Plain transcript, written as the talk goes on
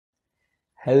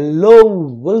Hello,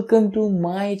 welcome to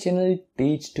my channel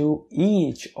teach to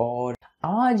each. और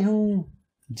आज हम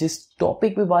जिस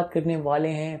टॉपिक पे बात करने वाले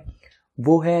हैं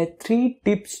वो है 3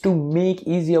 tips to make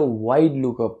easy a wide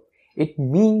lookup. It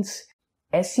means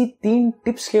ऐसी 3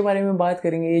 टिप्स के बारे में बात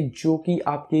करेंगे जो कि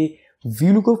आपके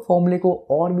वीलुकअप फॉर्मूले को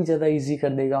और भी ज्यादा इजी कर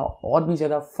देगा और भी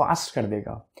ज्यादा फास्ट कर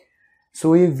देगा।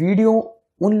 सो ये वीडियो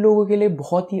उन लोगों के लिए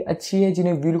बहुत ही अच्छी है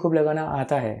जिन्हें वीलुकअप लगाना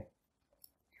आता है,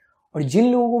 और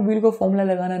जिन लोगों को वीलुकअप फॉर्मूला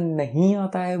लगाना नहीं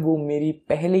आता है वो मेरी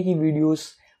पहले की वीडियोस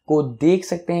को देख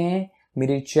सकते हैं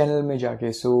मेरे चैनल में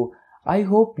जाके। सो आई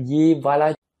होप ये वाला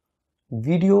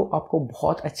वीडियो आपको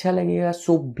बहुत अच्छा लगेगा।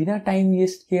 सो बिना टाइम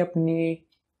वेस्ट के अपने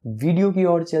वीडियो की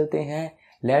ओर चलते हैं।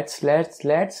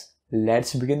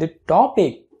 Let's begin the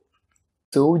topic.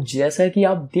 तो जैसा कि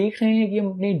आप देख रहे हैं कि हम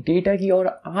अपने डेटा की ओर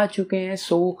आ चुके हैं।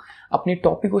 सो अपने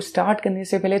टॉपिक को स्टार्ट करने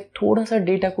से पहले थोड़ा सा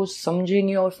डेटा को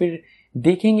समझेंगे और फिर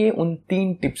देखेंगे उन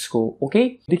 3 टिप्स को। ओके,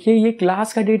 देखिए ये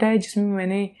क्लास का डेटा है जिसमें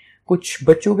मैंने कुछ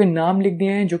बच्चों के नाम लिख दिए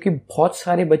हैं जो कि बहुत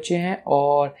सारे बच्चे हैं,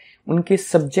 और उनके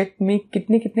सब्जेक्ट में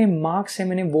कितने कितने मार्क्स हैं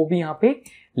मैंने वो भी यहाँ पे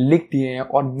लिख दिए हैं।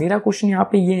 और मेरा क्वेश्चन यहाँ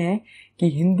पे ये है कि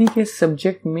हिंदी के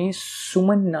सब्जेक्ट में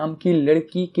सुमन नाम की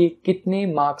लड़की के कितने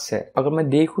मार्क्स है। अगर मैं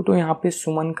देखूं तो यहाँ पे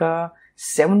सुमन का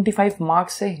 75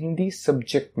 मार्क्स है हिंदी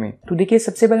सब्जेक्ट में। तो देखिए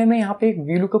सबसे पहले मैं यहाँ पे एक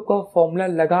वीलुकअप का फॉर्मूला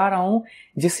लगा रहा हूँ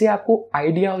जिससे आपको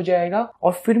आइडिया हो जाएगा,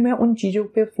 और फिर मैं उन चीजों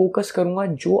पे फोकस करूंगा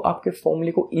जो आपके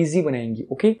फॉर्मूले को इजी बनाएंगी।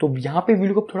 ओके, तो यहाँ पे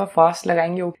वीलुकअप थोड़ा फास्ट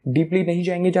लगाएंगे, डीपली नहीं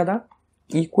जाएंगे ज्यादा।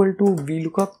 इक्वल टू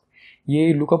वीलुकअप,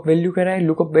 ये लुकअप वैल्यू कह रहा है,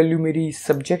 लुकअप वैल्यू मेरी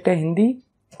सब्जेक्ट है हिंदी,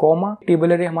 कॉमा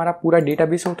टेबल अरे हमारा पूरा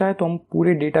डेटाबेस होता है, तो हम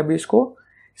पूरे डेटाबेस को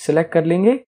सिलेक्ट कर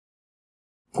लेंगे,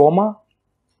 कॉमा,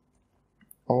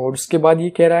 और उसके बाद ये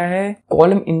कह रहा है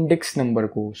कॉलम इंडेक्स नंबर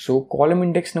को। सो कॉलम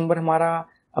इंडेक्स नंबर हमारा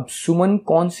अब सुमन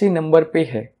कौन से नंबर पे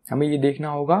है हमें ये देखना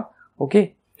होगा। ओके,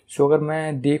 सो अगर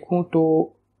मैं देखूं तो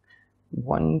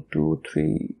 1 2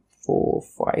 3 4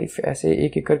 5 ऐसे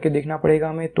एक एक करके देखना पड़ेगा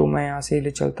हमें। तो मैं यहाँ से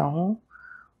ले चलता हूँ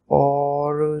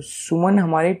और सुमन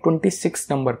हमारे 26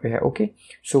 नंबर पे है। ओके,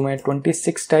 सो मैं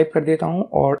 26 टाइप कर देता हूँ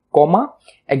और कॉमा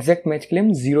एग्जैक्ट मैच के लिए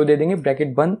हम 0 दे देंगे,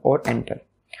 ब्रैकेट बंद और एंटर।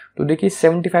 तो देखिए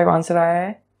 75 आंसर आया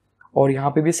है और यहाँ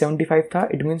पे भी 75 था।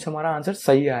 इट मीन्स हमारा आंसर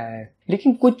सही आया है।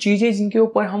 लेकिन कुछ चीजें जिनके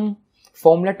ऊपर हम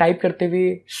फॉर्मूला टाइप करते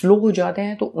हुए स्लो हो जाते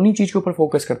हैं तो उन्हीं चीज के ऊपर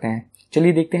फोकस करते हैं।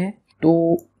 चलिए देखते हैं।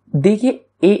 तो देखिए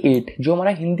A8 जो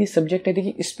हमारा हिंदी सब्जेक्ट है,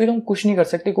 देखिए इस पे तो हम कुछ नहीं कर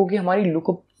सकते क्योंकि हमारी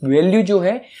लुकअप वैल्यू जो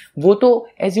है वो तो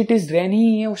एज इट इज रहनी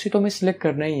ही है, उसे तो हमें सिलेक्ट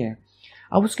करना ही है।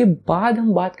 अब उसके बाद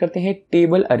हम बात करते हैं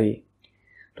टेबल अरे।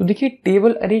 तो देखिए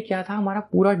टेबल अरे क्या था, हमारा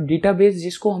पूरा डेटाबेस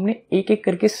जिसको हमने एक एक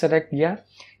करके सेलेक्ट किया,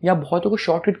 या बहुतों को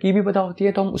शॉर्टकट की भी पता होती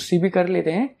है तो हम उससे भी कर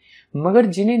लेते हैं, मगर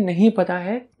जिन्हें नहीं पता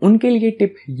है उनके लिए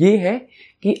टिप ये है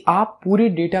कि आप पूरे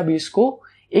डेटाबेस को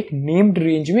एक नेम्ड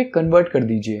रेंज में कन्वर्ट कर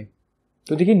दीजिए।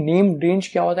 तो देखिए नेम्ड रेंज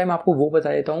क्या होता है मैं आपको वो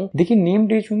बता देता हूं। देखिए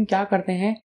नेम्ड रेंज में हम क्या करते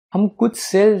हैं, हम कुछ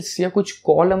सेल्स या कुछ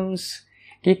कॉलम्स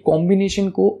के कॉम्बिनेशन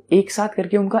को एक साथ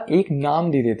करके उनका एक नाम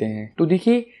दे देते हैं। तो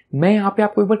देखिए मैं यहाँ पे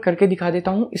आपको एक बार करके दिखा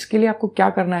देता हूँ। इसके लिए आपको क्या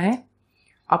करना है,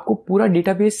 आपको पूरा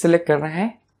डेटाबेस सिलेक्ट करना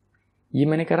है। ये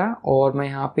मैंने करा और मैं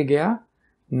यहाँ पे गया,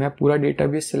 मैं पूरा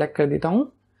डेटाबेस सिलेक्ट कर देता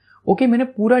हूँ। ओके, मैंने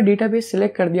पूरा डेटाबेस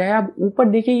सिलेक्ट कर दिया है। अब ऊपर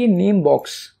देखिए ये नेम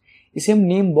बॉक्स, इसे हम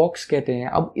नेम बॉक्स कहते हैं।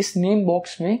 अब इस नेम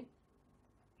बॉक्स में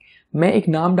मैं एक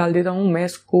नाम डाल देता हूँ, मैं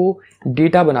इसको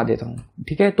डेटा बना देता हूँ।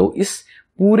 ठीक है, तो इस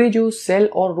पूरे जो सेल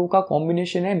और रो का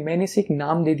कॉम्बिनेशन है मैंने इसे एक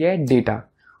नाम दे दिया है डेटा।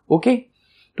 ओके,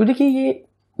 तो देखिए ये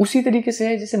उसी तरीके से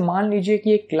है जैसे मान लीजिए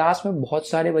कि एक क्लास में बहुत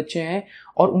सारे बच्चे हैं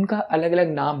और उनका अलग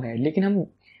अलग नाम है, लेकिन हम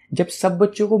जब सब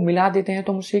बच्चों को मिला देते हैं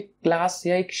तो हम उसे एक क्लास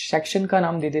या एक सेक्शन का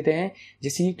नाम दे देते हैं,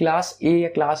 जैसे कि क्लास ए या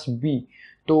क्लास बी।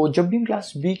 तो जब भी हम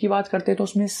क्लास बी की बात करते हैं तो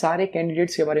उसमें सारे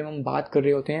कैंडिडेट्स के बारे में हम बात कर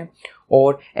रहे होते हैं।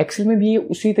 और एक्सेल में भी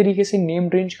उसी तरीके से नेम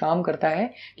रेंज काम करता है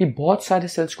कि बहुत सारे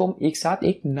सेल्स को हम एक साथ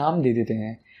एक नाम दे देते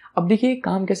हैं। अब देखिए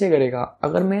काम कैसे करेगा,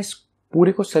 अगर मैं इस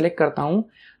पूरे को सेलेक्ट करता हूं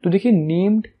तो देखिए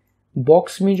नेम्ड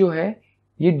बॉक्स में जो है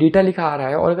ये डेटा लिखा आ रहा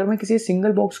है, और अगर मैं किसी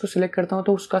सिंगल बॉक्स को सिलेक्ट करता हूं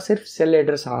तो उसका सिर्फ सेल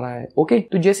एड्रेस आ रहा है। ओके,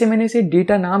 तो जैसे मैंने इसे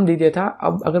डेटा नाम दे दिया था,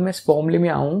 अब अगर मैं इस फॉर्मूले में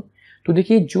आऊं तो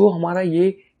देखिए जो हमारा ये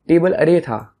टेबल अरे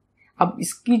था, अब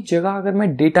इसकी जगह अगर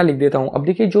मैं डेटा लिख देता हूं, अब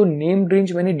देखिए जो नेम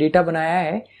रेंज मैंने डेटा बनाया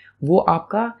है वो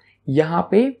आपका यहाँ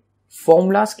पे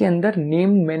फॉर्मूलाज के अंदर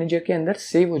नेम मैनेजर के अंदर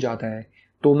सेव हो जाता है।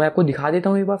 तो मैं आपको दिखा देता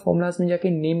हूँ एक बार फॉर्मूलाज में जाके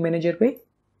नेम मैनेजर पे।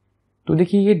 तो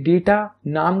देखिए ये डेटा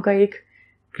नाम का एक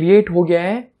क्रिएट हो गया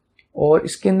है, और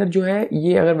इसके अंदर जो है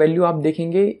ये अगर वैल्यू आप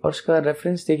देखेंगे और उसका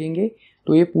रेफरेंस देखेंगे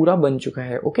तो ये पूरा बन चुका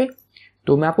है। ओके,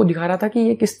 तो मैं आपको दिखा रहा था कि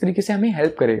ये किस तरीके से हमें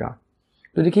हेल्प करेगा।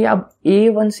 तो देखिए अब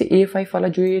A1 से A5 वाला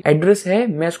जो ये एड्रेस है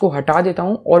मैं इसको हटा देता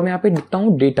हूं और मैं यहाँ पे लिखता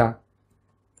हूं डेटा।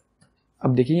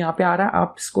 अब देखिए यहाँ पे आ रहा है,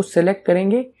 आप इसको सेलेक्ट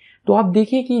करेंगे तो आप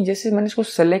देखिए कि जैसे मैंने इसको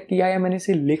सेलेक्ट किया या मैंने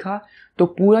इसे लिखा तो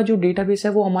पूरा जो डेटाबेस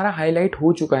है वो हमारा हाईलाइट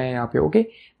हो चुका है यहाँ पे। ओके,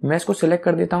 मैं इसको सेलेक्ट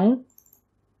कर देता हूँ,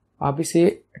 आप इसे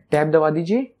टैब दबा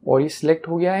दीजिए और ये सिलेक्ट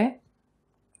हो गया है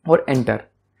और एंटर।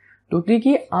 तो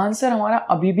देखिए आंसर हमारा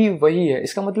अभी भी वही है।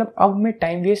 इसका मतलब अब हमें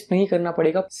टाइम वेस्ट नहीं करना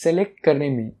पड़ेगा सेलेक्ट करने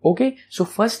में। ओके, सो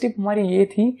फर्स्ट टिप हमारी ये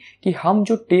थी कि हम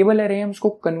जो टेबल एरे है हम उसको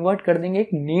कन्वर्ट कर देंगे एक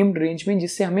नेम्ड रेंज में,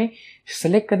 जिससे हमें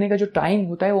सेलेक्ट करने का जो टाइम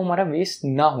होता है वो हमारा वेस्ट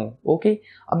ना हो। ओके,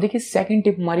 अब देखिए सेकेंड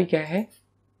टिप हमारी क्या है।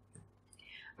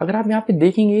 अगर आप यहाँ पे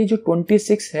देखेंगे जो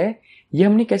 26 है ये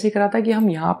हमने कैसे करा था कि हम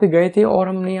यहाँ पे गए थे और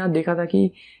हमने यहाँ देखा था कि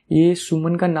ये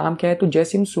सुमन का नाम क्या है। तो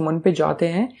जैसे हम सुमन पे जाते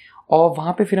हैं और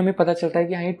वहां पे फिर हमें पता चलता है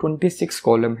कि हाँ ये 26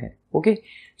 कॉलम है। ओके,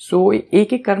 सो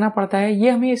एक एक करना पड़ता है। ये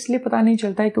हमें इसलिए पता नहीं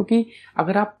चलता है क्योंकि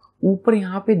अगर आप ऊपर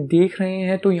यहाँ पे देख रहे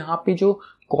हैं तो यहाँ पे जो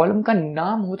कॉलम का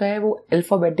नाम होता है वो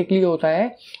अल्फाबेटिकली होता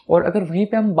है, और अगर वहीं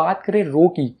पे हम बात करें रो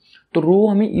की तो रो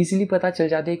हमें इजीली पता चल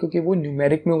जाती है क्योंकि वो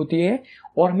न्यूमेरिक में होती है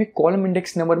और हमें कॉलम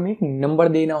इंडेक्स नंबर में एक नंबर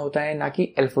देना होता है, ना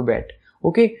कि अल्फाबेट।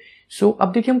 ओके, सो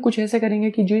अब देखिए हम कुछ ऐसा करेंगे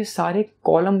कि जो ये सारे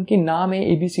कॉलम के नाम है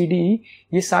ABCD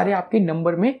ये सारे आपके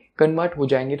नंबर में कन्वर्ट हो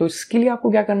जाएंगे। तो इसके लिए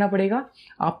आपको क्या करना पड़ेगा,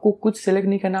 आपको कुछ सेलेक्ट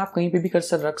नहीं करना, आप कहीं पे भी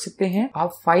कर्सर रख सकते हैं।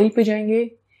 आप फाइल पे जाएंगे,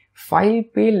 फाइल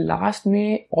पे लास्ट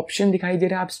में ऑप्शन दिखाई दे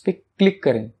रहा है, आप इस पे क्लिक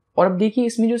करें और अब देखिए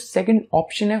इसमें जो सेकंड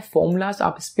ऑप्शन है फॉर्मूलाज,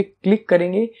 आप इस पे क्लिक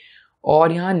करेंगे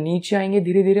और यहाँ नीचे आएंगे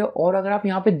धीरे धीरे। और अगर आप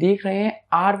यहाँ पे देख रहे हैं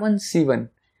R1C1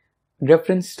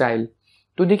 रेफरेंस स्टाइल,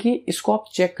 तो देखिए इसको आप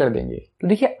चेक कर देंगे। तो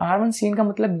देखिए R1C1 का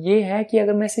मतलब ये है कि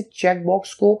अगर मैं इसे चेक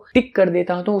बॉक्स को टिक कर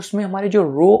देता हूं तो उसमें हमारे जो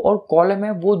रो और कॉलम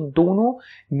है वो दोनों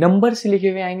नंबर से लिखे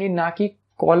हुए आएंगे, ना कि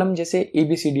कॉलम जैसे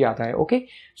ABCD आता है। ओके,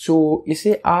 सो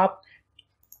इसे आप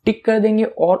टिक कर देंगे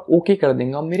और ओके कर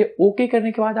देंगे। और मेरे ओके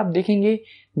करने के बाद आप देखेंगे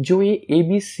जो ये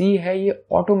ABC है ये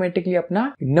ऑटोमेटिकली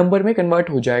अपना नंबर में कन्वर्ट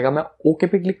हो जाएगा। मैं ओके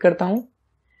पे क्लिक करता हूं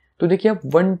तो देखिए अब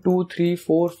 1 2 3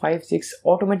 4 5 6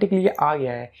 ऑटोमेटिकली ये आ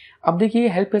गया है। अब देखिए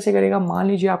हेल्प कैसे करेगा, मान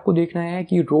लीजिए आपको देखना है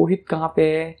कि रोहित कहाँ पे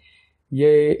है,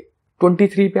 ये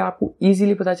 23 पे आपको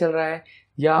इजीली पता चल रहा है,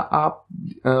 या आप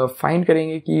फाइंड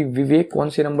करेंगे कि विवेक कौन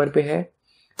से नंबर पे है,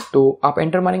 तो आप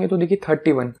एंटर मारेंगे तो देखिए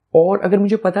 31। और अगर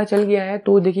मुझे पता चल गया है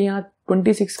तो देखिए यहाँ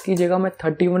 26 की जगह मैं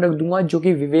 31 रख दूंगा जो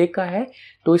कि विवेक का है,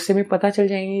 तो इससे हमें पता चल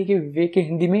जाएंगे कि विवेक के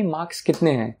हिंदी में मार्क्स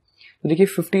कितने हैं। तो देखिए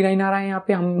 59 आ रहा है यहाँ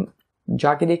पे, हम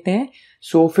जाके देखते हैं।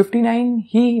 सो 59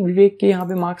 ही विवेक के यहाँ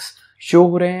पे मार्क्स शो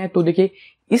हो रहे हैं। तो देखिए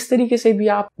इस तरीके से भी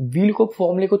आप व्हीलकूप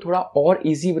फॉर्मूले को थोड़ा और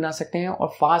इजी बना सकते हैं और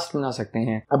फास्ट बना सकते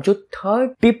हैं। अब जो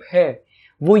थर्ड टिप है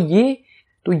वो ये,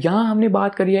 तो यहाँ हमने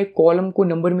बात करी है कॉलम को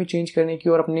नंबर में चेंज करने की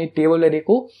और अपने टेबल एरे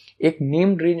को एक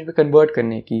नेम्ड रेंज में कन्वर्ट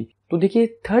करने की। तो देखिए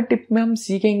थर्ड टिप में हम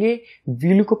सीखेंगे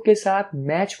व्हीलकूप के साथ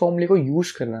मैच फॉर्मूले को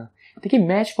यूज करना। देखिए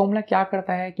मैच फॉर्मूला क्या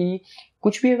करता है कि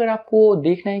कुछ भी अगर आपको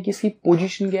देखना है कि इसकी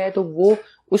पोजीशन क्या है तो वो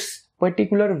उस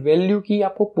पर्टिकुलर वैल्यू की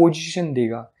आपको पोजीशन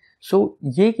देगा। सो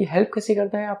ये की हेल्प कैसे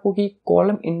करता है आपको कि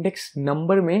कॉलम इंडेक्स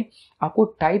नंबर में आपको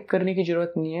टाइप करने की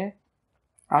जरूरत नहीं है,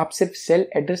 आप सिर्फ सेल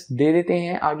एड्रेस दे देते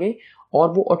हैं आगे और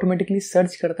वो ऑटोमेटिकली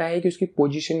सर्च करता है कि उसकी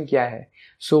पोजीशन क्या है।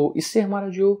 सो इससे हमारा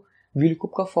जो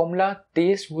व्हीलकूप का फॉर्मूला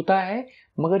तेज होता है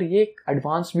मगर ये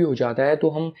एडवांस भी हो जाता है। तो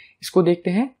हम इसको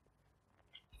देखते हैं।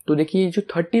 तो देखिए जो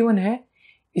 31 है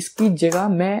इसकी जगह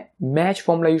मैं मैच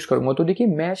फॉर्मूला यूज करूंगा। तो देखिए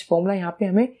मैच फॉर्मूला यहाँ पे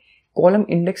हमें कॉलम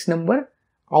इंडेक्स नंबर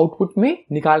आउटपुट में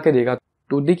निकाल के देगा।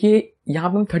 तो देखिए यहाँ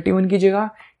पे हम 31 की जगह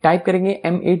टाइप करेंगे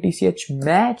MATCH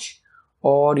मैच,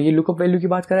 और ये लुकअप वैल्यू की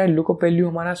बात कर रहा है, लुकअप वैल्यू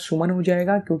हमारा सुमन हो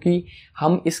जाएगा क्योंकि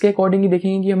हम इसके अकॉर्डिंग ही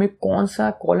देखेंगे कि हमें कौन सा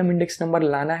कॉलम इंडेक्स नंबर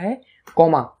लाना है,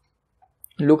 कॉमा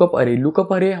लुकअप अरे।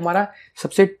 लुकअप अरे हमारा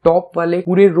सबसे टॉप वाले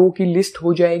पूरे रो की लिस्ट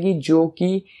हो जाएगी जो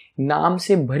कि नाम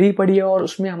से भरी पड़ी है और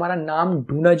उसमें हमारा नाम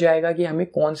ढूंढा जाएगा कि हमें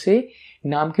कौन से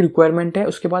नाम की रिक्वायरमेंट है।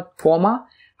 उसके बाद कॉमा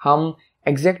हम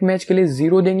एग्जैक्ट मैच के लिए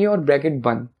 0 देंगे और ब्रैकेट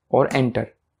बंद और एंटर।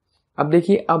 अब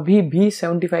देखिए अभी भी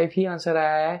 75 ही आंसर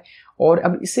आया है। और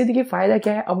अब इससे देखिए फायदा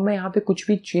क्या है, अब मैं यहाँ पे कुछ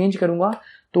भी चेंज करूंगा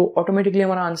तो ऑटोमेटिकली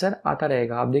हमारा आंसर आता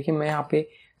रहेगा। अब देखिए मैं यहाँ पे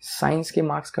साइंस के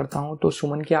मार्क्स करता हूँ तो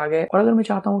सुमन के आ गए, और अगर मैं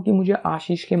चाहता हूँ कि मुझे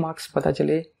आशीष के मार्क्स पता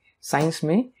चले साइंस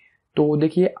में, तो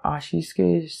देखिए आशीष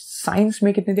के साइंस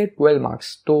में कितने थे, 12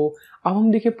 मार्क्स। तो अब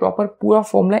हम देखिए प्रॉपर पूरा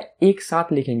फॉर्मूला एक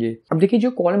साथ लिखेंगे। अब देखिए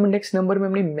जो कॉलम इंडेक्स नंबर में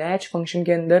हमने मैच फंक्शन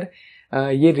के अंदर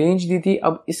ये रेंज दी थी,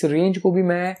 अब इस रेंज को भी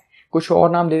मैं कुछ और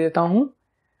नाम दे देता हूँ।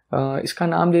 इसका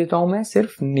नाम दे देता हूँ मैं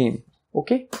सिर्फ नेम।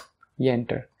 ओके, ये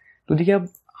एंटर। तो देखिए अब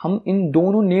हम इन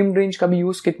दोनों नेम रेंज का भी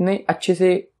यूज कितने अच्छे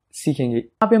से सीखेंगे।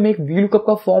 यहाँ पे हम एक व्हीलकूप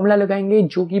का फॉर्मूला लगाएंगे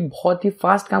जो कि बहुत ही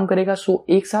फास्ट काम करेगा। सो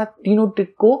एक साथ तीनों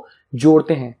ट्रिक को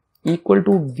जोड़ते हैं। इक्वल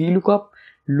टू व्हीलकूप,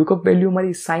 लुकअप वैल्यू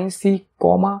हमारी साइंस थी,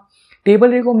 कॉमा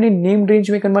टेबल रे को हमने नेम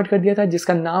रेंज में कन्वर्ट कर दिया था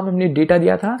जिसका नाम हमने डेटा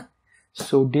दिया था,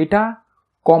 सो डेटा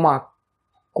कॉमा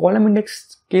कॉलम इंडेक्स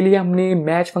के लिए हमने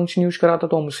मैच फंक्शन यूज करा था,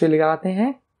 तो हम उससे लगाते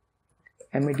हैं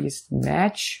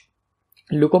मैच।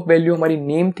 लुकअप वैल्यू हमारी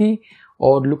नेम थी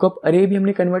और लुकअप अरे भी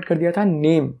हमने कन्वर्ट कर दिया था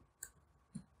नेम।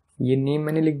 ये नेम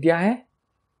मैंने लिख दिया है,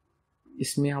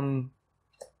 इसमें हम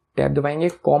टैब दबाएंगे,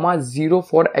 comma 0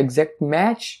 for exact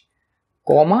match,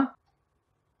 comma.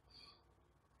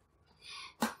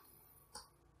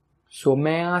 सो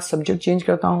मैं यहाँ सब्जेक्ट चेंज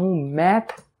करता हूँ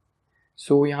मैथ।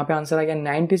 सो यहाँ पे आंसर आ गया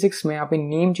 96। मैं यहाँ पे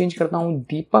नेम चेंज करता हूँ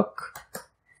दीपक।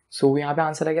 सो यहाँ पे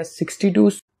आंसर आ गया 62।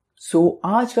 सो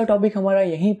आज का टॉपिक हमारा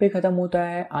यहीं पे ख़त्म होता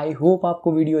है। आई होप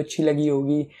आपको वीडियो अच्छी लगी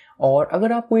होगी, और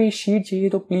अगर आपको ये शीट चाहिए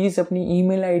तो प्लीज़ अपनी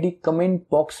ईमेल आईडी कमेंट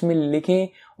बॉक्स में लिखें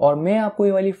और मैं आपको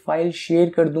ये वाली फाइल शेयर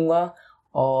कर दूंगा।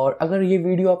 और अगर ये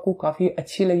वीडियो आपको काफ़ी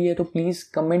अच्छी लगी है तो प्लीज़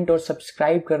कमेंट और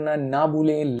सब्सक्राइब करना ना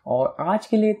भूलें। और आज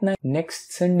के लिए इतना,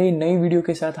 नेक्स्ट संडे नई वीडियो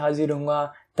के साथ हाजिर होऊंगा।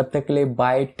 तब तक के लिए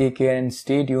bye, take care and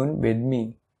stay tune with me.